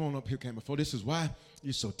 Come on up here, camera 4. This is why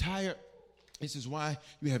you're so tired. This is why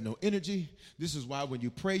you have no energy. This is why when you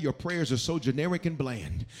pray, your prayers are so generic and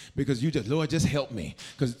bland. Because you just, Lord, just help me.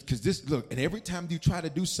 Because this, look, and every time you try to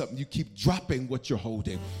do something, you keep dropping what you're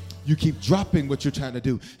holding. You keep dropping what you're trying to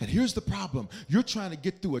do. And here's the problem. You're trying to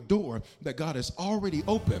get through a door that God has already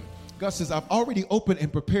opened. God says, I've already opened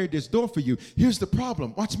and prepared this door for you. Here's the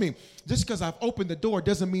problem. Watch me. Just because I've opened the door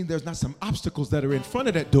doesn't mean there's not some obstacles that are in front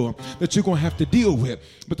of that door that you're going to have to deal with.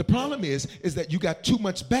 But the problem is that you got too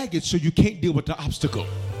much baggage, so you can't deal with the obstacle.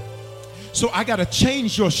 So I got to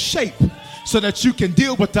change your shape so that you can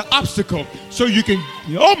deal with the obstacle. So you can,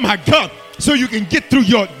 oh my God, so you can get through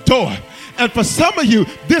your door. And for some of you,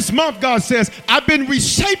 this month, God says, I've been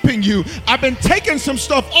reshaping you. I've been taking some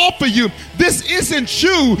stuff off of you. This isn't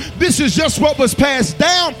you. This is just what was passed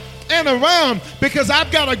down and around, because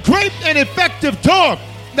I've got a great and effective door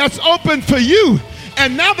that's open for you.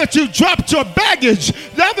 And now that you've dropped your baggage,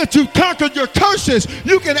 now that you've conquered your curses,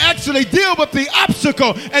 you can actually deal with the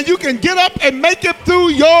obstacle and you can get up and make it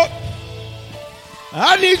through your...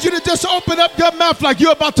 I need you to just open up your mouth like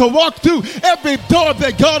you're about to walk through every door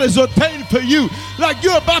that God has ordained for you. Like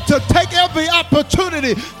you're about to take every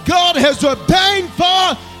opportunity God has ordained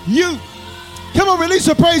for you. Come on, release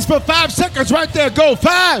a praise for 5 seconds right there. Go.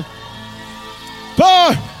 5,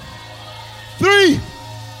 4, 3,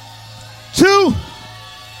 2,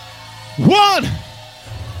 1.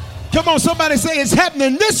 Come on, somebody say it's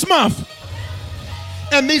happening this month.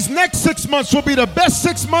 And these next 6 months will be the best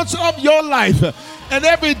 6 months of your life. And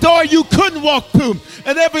every door you couldn't walk through,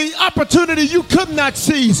 and every opportunity you could not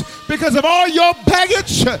seize because of all your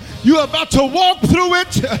baggage, you're about to walk through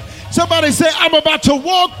it. Somebody say, I'm about to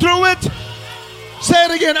walk through it. Say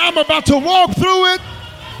it again, I'm about to walk through it.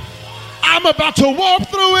 I'm about to walk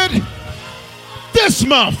through it this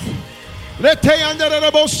month.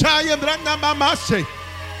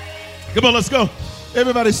 Come on, let's go.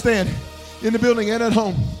 Everybody stand. In the building and at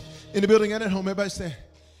home. In the building and at home. Everybody stand.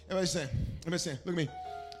 Everybody stand. Everybody stand. Look at me.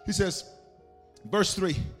 He says, verse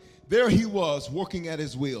 3, there he was working at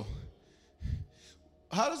his wheel.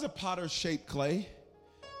 How does a potter shape clay?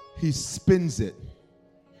 He spins it.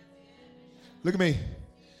 Look at me.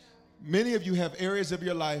 Many of you have areas of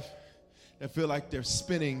your life that feel like they're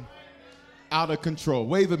spinning out of control.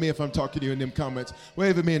 Wave at me if I'm talking to you in them comments.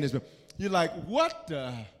 Wave at me in this. You're like, what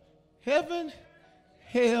the heaven,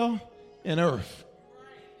 hell, and earth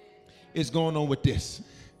is going on with this?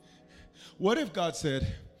 What if God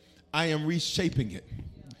said, I am reshaping it.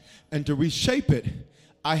 And to reshape it,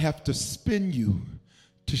 I have to spin you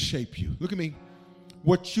to shape you. Look at me.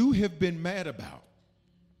 What you have been mad about,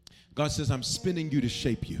 God says, I'm spinning you to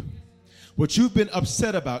shape you. What you've been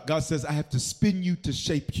upset about, God says, I have to spin you to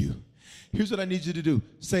shape you. Here's what I need you to do.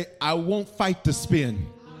 Say, I won't fight to spin.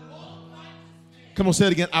 Come on, say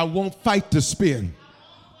it again. I won't fight to spin.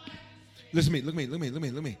 Listen to me. Look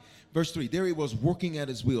at me. Verse 3, there he was working at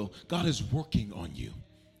his will. God is working on you.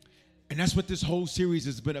 And that's what this whole series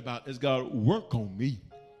has been about, is God, work on me.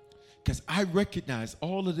 Because I recognize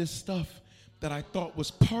all of this stuff that I thought was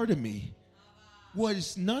part of me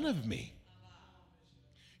was none of me.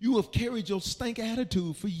 You have carried your stank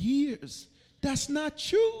attitude for years. That's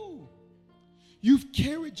not you. You've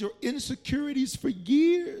carried your insecurities for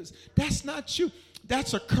years. That's not you.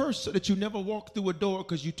 That's a curse so that you never walk through a door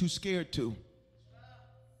because you're too scared to.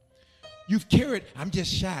 You've carried, I'm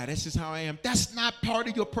just shy. That's just how I am. That's not part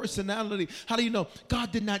of your personality. How do you know?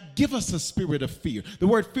 God did not give us a spirit of fear. The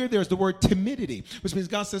word fear there is the word timidity, which means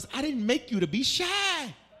God says, I didn't make you to be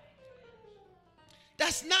shy.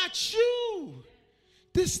 That's not you.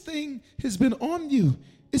 This thing has been on you.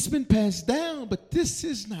 It's been passed down, but this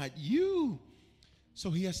is not you. So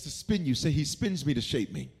he has to spin you. Say, he spins me to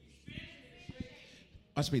shape me.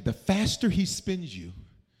 Watch me. The faster he spins you,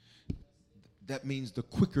 that means the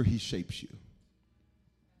quicker he shapes you.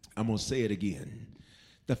 I'm going to say it again.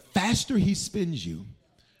 The faster he spins you,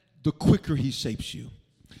 the quicker he shapes you.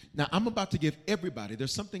 Now, I'm about to give everybody,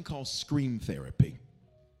 there's something called scream therapy,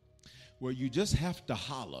 where you just have to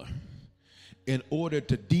holler in order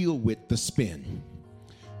to deal with the spin.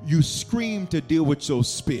 You scream to deal with your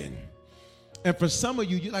spin. And for some of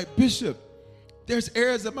you, you're like, Bishop, there's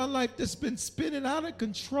areas of my life that's been spinning out of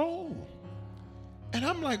control. And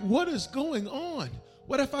I'm like, what is going on?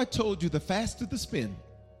 What if I told you the faster the spin,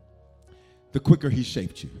 the quicker he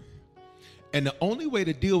shaped you? And the only way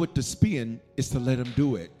to deal with the spin is to let him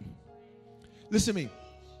do it. Listen to me.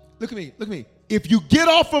 Look at me. Look at me. If you get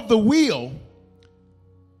off of the wheel,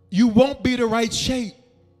 you won't be the right shape.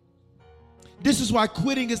 This is why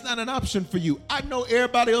quitting is not an option for you. I know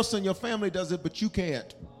everybody else in your family does it, but you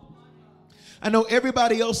can't. I know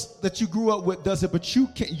everybody else that you grew up with does it, but you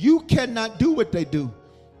can't. You cannot do what they do.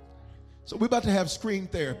 So we're about to have scream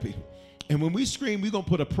therapy. And when we scream, we're going to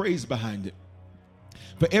put a praise behind it.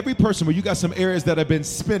 For every person where you got some areas that have been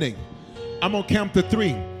spinning, I'm going to count to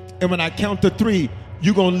 3. And when I count to 3,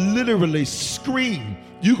 you're going to literally scream.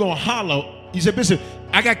 You're going to holler. You say, Bishop,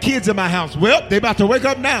 I got kids in my house. Well, they about to wake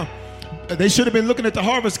up now. They should have been looking at the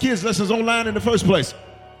Harvest Kids lessons online in the first place.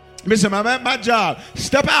 Listen, I'm at my job.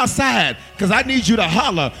 Step outside because I need you to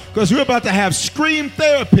holler because we're about to have scream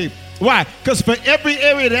therapy. Why? Because for every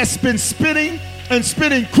area that's been spinning and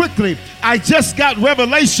spinning quickly, I just got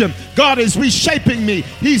revelation. God is reshaping me.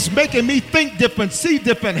 He's making me think different, see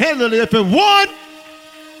different, handle different. 1,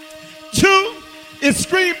 2, it's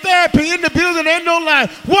scream therapy in the building. Ain't no line.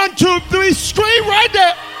 1, 2, 3, scream right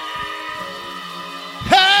there.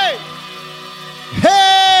 Hey!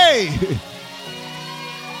 Hey!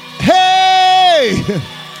 Hey!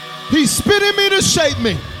 He's spinning me to shape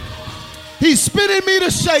me. He's spinning me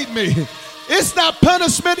to shape me. It's not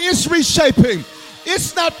punishment, it's reshaping.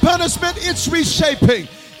 It's not punishment, it's reshaping.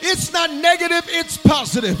 It's not negative, it's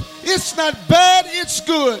positive. It's not bad, it's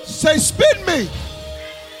good. Say, spin me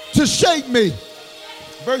to shape me.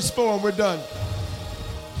 Verse 4, and we're done.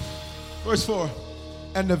 Verse 4.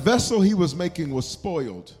 And the vessel he was making was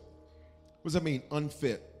spoiled. What does that mean?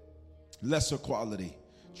 Unfit, lesser quality,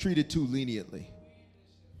 treated too leniently.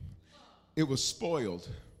 It was spoiled.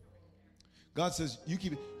 God says, you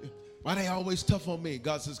keep it. Why they always tough on me?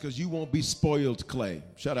 God says, because you won't be spoiled clay.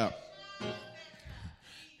 Shut up.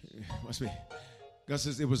 Watch me. God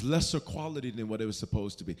says it was lesser quality than what it was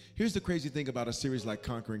supposed to be. Here's the crazy thing about a series like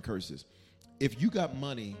Conquering Curses. If you got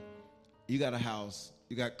money, you got a house,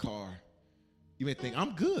 you got a car, you may think,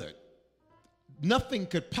 I'm good. Nothing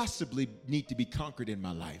could possibly need to be conquered in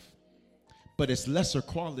my life. but it's lesser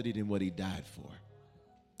quality than what he died for.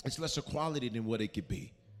 It's lesser quality than what it could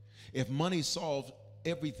be. If money solved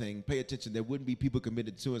everything, pay attention, there wouldn't be people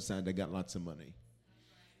committed suicide that got lots of money.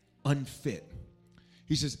 Unfit.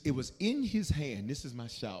 He says, it was in his hand. This is my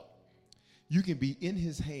shout. You can be in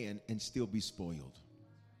his hand and still be spoiled.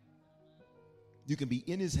 You can be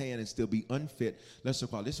in his hand and still be unfit, lesser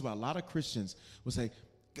quality. This is why a lot of Christians will say,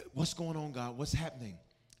 what's going on, God? What's happening?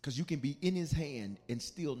 Because you can be in his hand and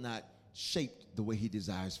still not shaped the way he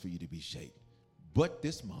desires for you to be shaped. But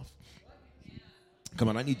this month, come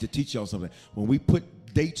on, I need to teach y'all something. When we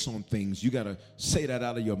put dates on things, you got to say that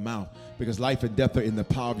out of your mouth, because life and death are in the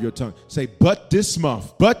power of your tongue. Say, but this month,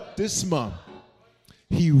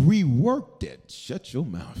 he reworked it. Shut your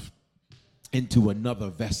mouth. Into another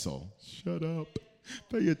vessel. Shut up.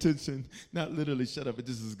 Pay attention. Not literally shut up, but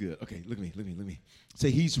this is good. Okay, look at me.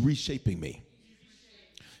 Say, he's reshaping me.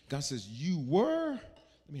 God says, you were,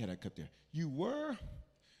 let me have that cup there. You were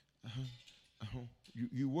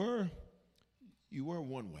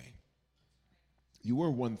one way. You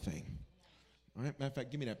were one thing. All right, matter of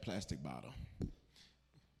fact, give me that plastic bottle,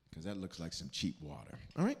 because that looks like some cheap water.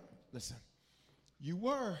 All right, listen.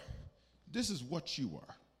 This is what you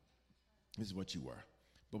were. This is what you were.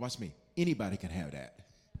 But watch me. Anybody can have that.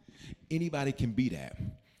 Anybody can be that.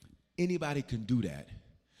 Anybody can do that.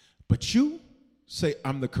 But you say,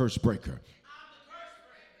 I'm the curse breaker.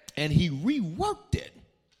 And he reworked it.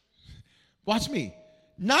 Watch me.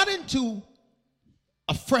 Not into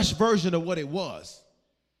a fresh version of what it was.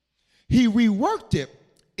 He reworked it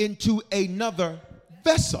into another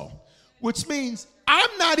vessel, which means I'm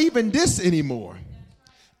not even this anymore.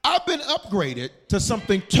 I've been upgraded to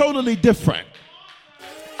something totally different.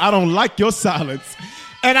 I don't like your silence.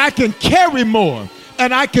 And I can carry more.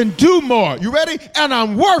 And I can do more. You ready? And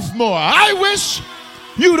I'm worth more. I wish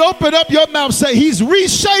you'd open up your mouth and say, he's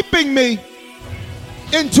reshaping me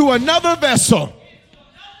into another vessel.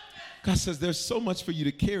 God says there's so much for you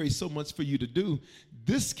to carry, so much for you to do.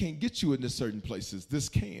 This can get you into certain places. This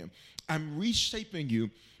can. I'm reshaping you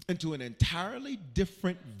into an entirely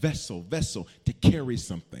different vessel to carry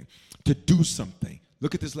something, to do something.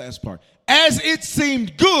 Look at this last part. As it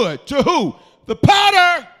seemed good to who? The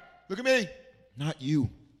potter. Look at me. Not you.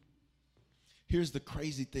 Here's the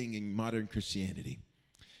crazy thing in modern Christianity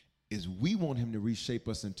is we want him to reshape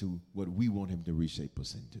us into what we want him to reshape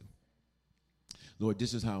us into. Lord,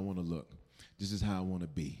 this is how I want to look. This is how I want to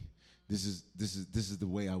be. This is the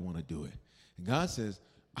way I want to do it. And God says,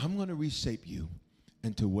 I'm going to reshape you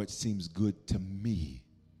into what seems good to me,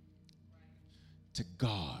 to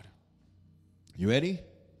God. You ready?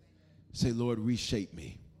 Say, Lord, reshape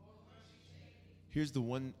me. Here's the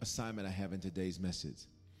one assignment I have in today's message.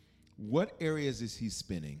 What areas is he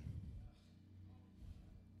spinning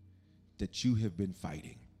that you have been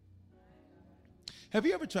fighting? Have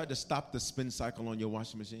you ever tried to stop the spin cycle on your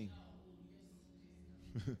washing machine?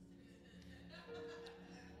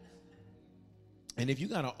 And if you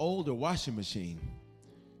got an older washing machine,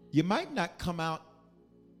 you might not come out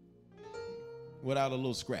without a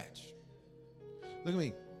little scratch. Look at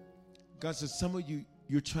me. God says some of you,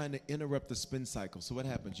 you're trying to interrupt the spin cycle. So what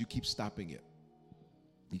happens? You keep stopping it.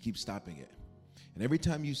 You keep stopping it. And every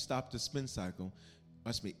time you stop the spin cycle,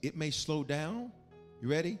 watch me, it may slow down. You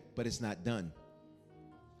ready? But it's not done.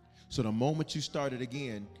 So the moment you start it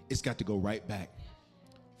again, it's got to go right back.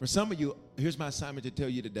 For some of you, here's my assignment to tell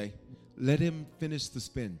you today. Let him finish the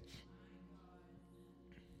spin.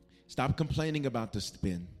 Stop complaining about the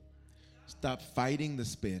spin. Stop fighting the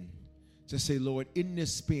spin. Just say, Lord, in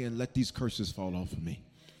this spin, let these curses fall off of me.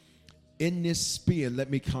 In this spin, let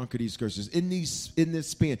me conquer these curses. In this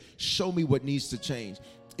spin, show me what needs to change.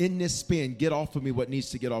 In this spin, get off of me what needs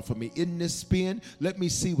to get off of me. In this spin, let me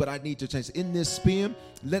see what I need to change. In this spin,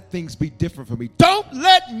 let things be different for me. Don't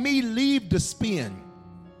let me leave the spin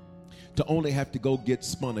to only have to go get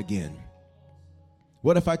spun again.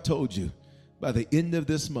 What if I told you by the end of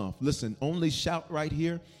this month, listen, only shout right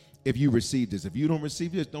here if you receive this. If you don't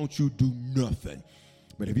receive this, don't you do nothing.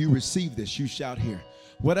 But if you receive this, you shout here.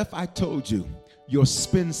 What if I told you your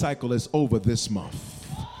spin cycle is over this month?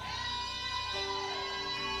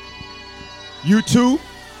 YouTube,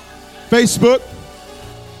 Facebook,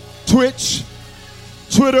 Twitch,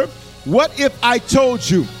 Twitter. What if I told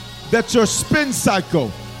you that your spin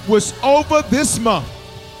cycle was over this month?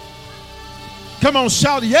 Come on,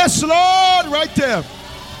 shout, yes, Lord, right there.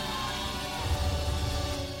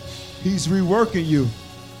 He's reworking you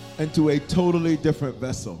into a totally different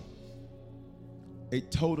vessel. A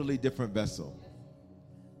totally different vessel.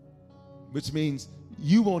 Which means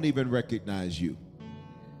you won't even recognize you.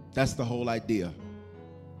 That's the whole idea.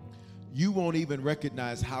 you won't even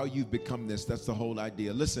recognize how you've become this. That's the whole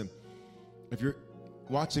idea. Listen, if you're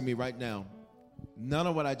watching me right now, none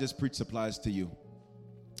of what I just preached applies to you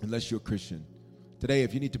unless you're a Christian. Today,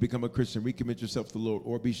 if you need to become a Christian, recommit yourself to the Lord,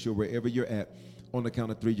 or be sure wherever you're at, on the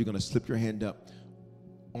count of 3, you're going to slip your hand up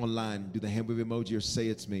online, do the hand wave emoji, or say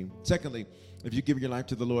it's me. Secondly, if you give your life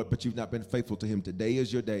to the Lord, but you've not been faithful to him, today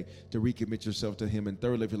is your day to recommit yourself to him. And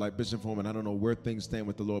thirdly, if you're like, Bishop Foreman, I don't know where things stand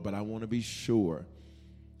with the Lord, but I want to be sure.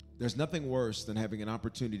 There's nothing worse than having an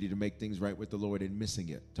opportunity to make things right with the Lord and missing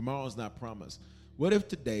it. Tomorrow is not promised. What if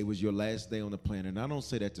today was your last day on the planet? And I don't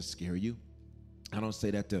say that to scare you. I don't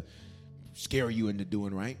say that to scare you into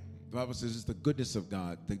doing right. The Bible says it's the goodness of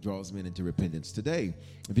God that draws men into repentance. Today,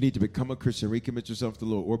 if you need to become a Christian, recommit yourself to the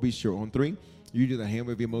Lord, or be sure. On 3, you do the hand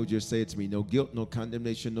wave emoji or say it's me. No guilt, no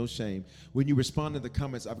condemnation, no shame. When you respond to the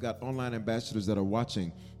comments, I've got online ambassadors that are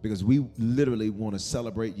watching because we literally want to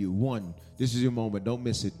celebrate you. 1, this is your moment. Don't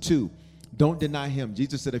miss it. 2, don't deny him.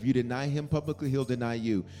 Jesus said if you deny him publicly, he'll deny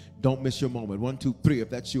you. Don't miss your moment. 1, 2, 3. If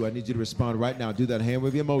that's you, I need you to respond right now. Do that hand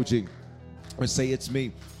wave emoji or say it's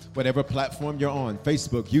me. Whatever platform you're on,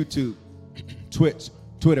 Facebook, YouTube, Twitch,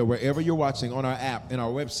 Twitter, wherever you're watching, on our app, and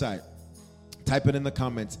our website, type it in the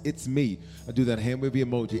comments. It's me. I do that hand wave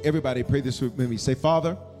emoji. Everybody pray this with me. Say,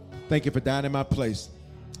 Father, thank you for dying in my place.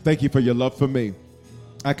 Thank you for your love for me.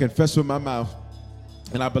 I confess with my mouth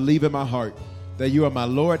and I believe in my heart that you are my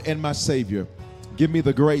Lord and my Savior. Give me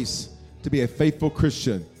the grace to be a faithful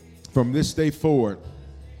Christian from this day forward.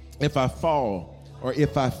 If I fall or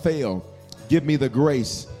if I fail, give me the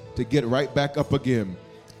grace to get right back up again.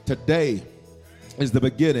 Today is the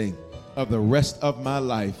beginning of the rest of my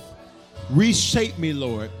life. Reshape me,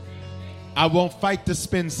 Lord. I won't fight the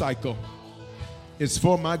spin cycle. It's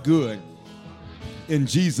for my good. In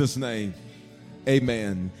Jesus' name,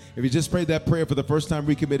 amen. If you just prayed that prayer for the first time,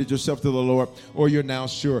 recommitted yourself to the Lord, or you're now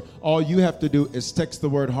sure, all you have to do is text the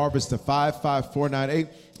word harvest to 55498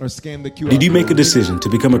 or scan the QR. Did you make a decision to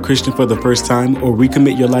become a Christian for the first time or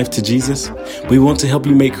recommit your life to Jesus? We want to help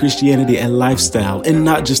you make Christianity a lifestyle and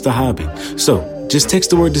not just a hobby. So just text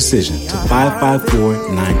the word decision to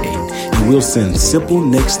 55498 and we'll send simple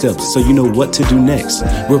next steps so you know what to do next.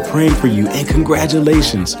 We're praying for you and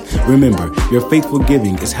congratulations. Remember, your faithful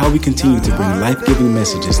giving is how we continue to bring life-giving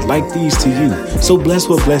messages like these to you. So bless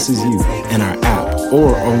what blesses you in our app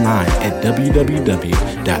or online at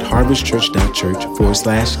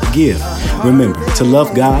www.harvestchurch.church/give. Remember to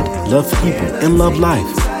love God, love people, and love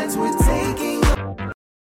life.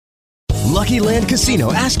 Lucky Land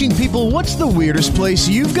Casino, asking people, what's the weirdest place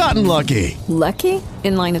you've gotten lucky? Lucky?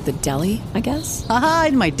 In line at the deli, I guess? Aha,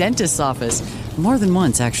 in my dentist's office. More than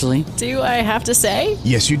once, actually. Do I have to say?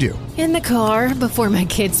 Yes, you do. In the car before my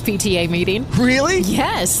kids' PTA meeting. Really?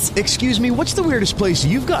 Yes. Excuse me, what's the weirdest place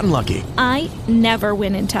you've gotten lucky? I never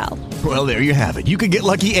win and tell. Well, there you have it. You can get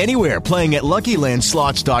lucky anywhere, playing at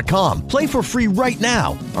LuckyLandSlots.com. Play for free right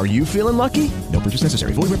now. Are you feeling lucky? No purchase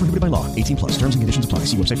necessary. Void where prohibited by law. 18+. Terms and conditions apply.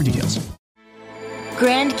 See website for details.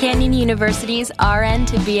 Grand Canyon University's RN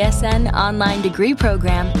to BSN online degree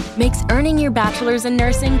program makes earning your bachelor's in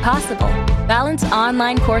nursing possible. Balance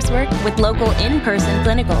online coursework with local in-person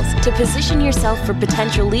clinicals to position yourself for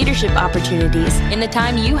potential leadership opportunities in the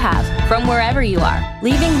time you have from wherever you are,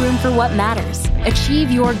 leaving room for what matters. Achieve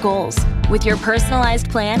your goals with your personalized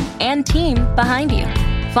plan and team behind you.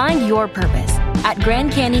 Find your purpose at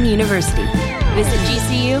Grand Canyon University. Visit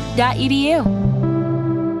gcu.edu.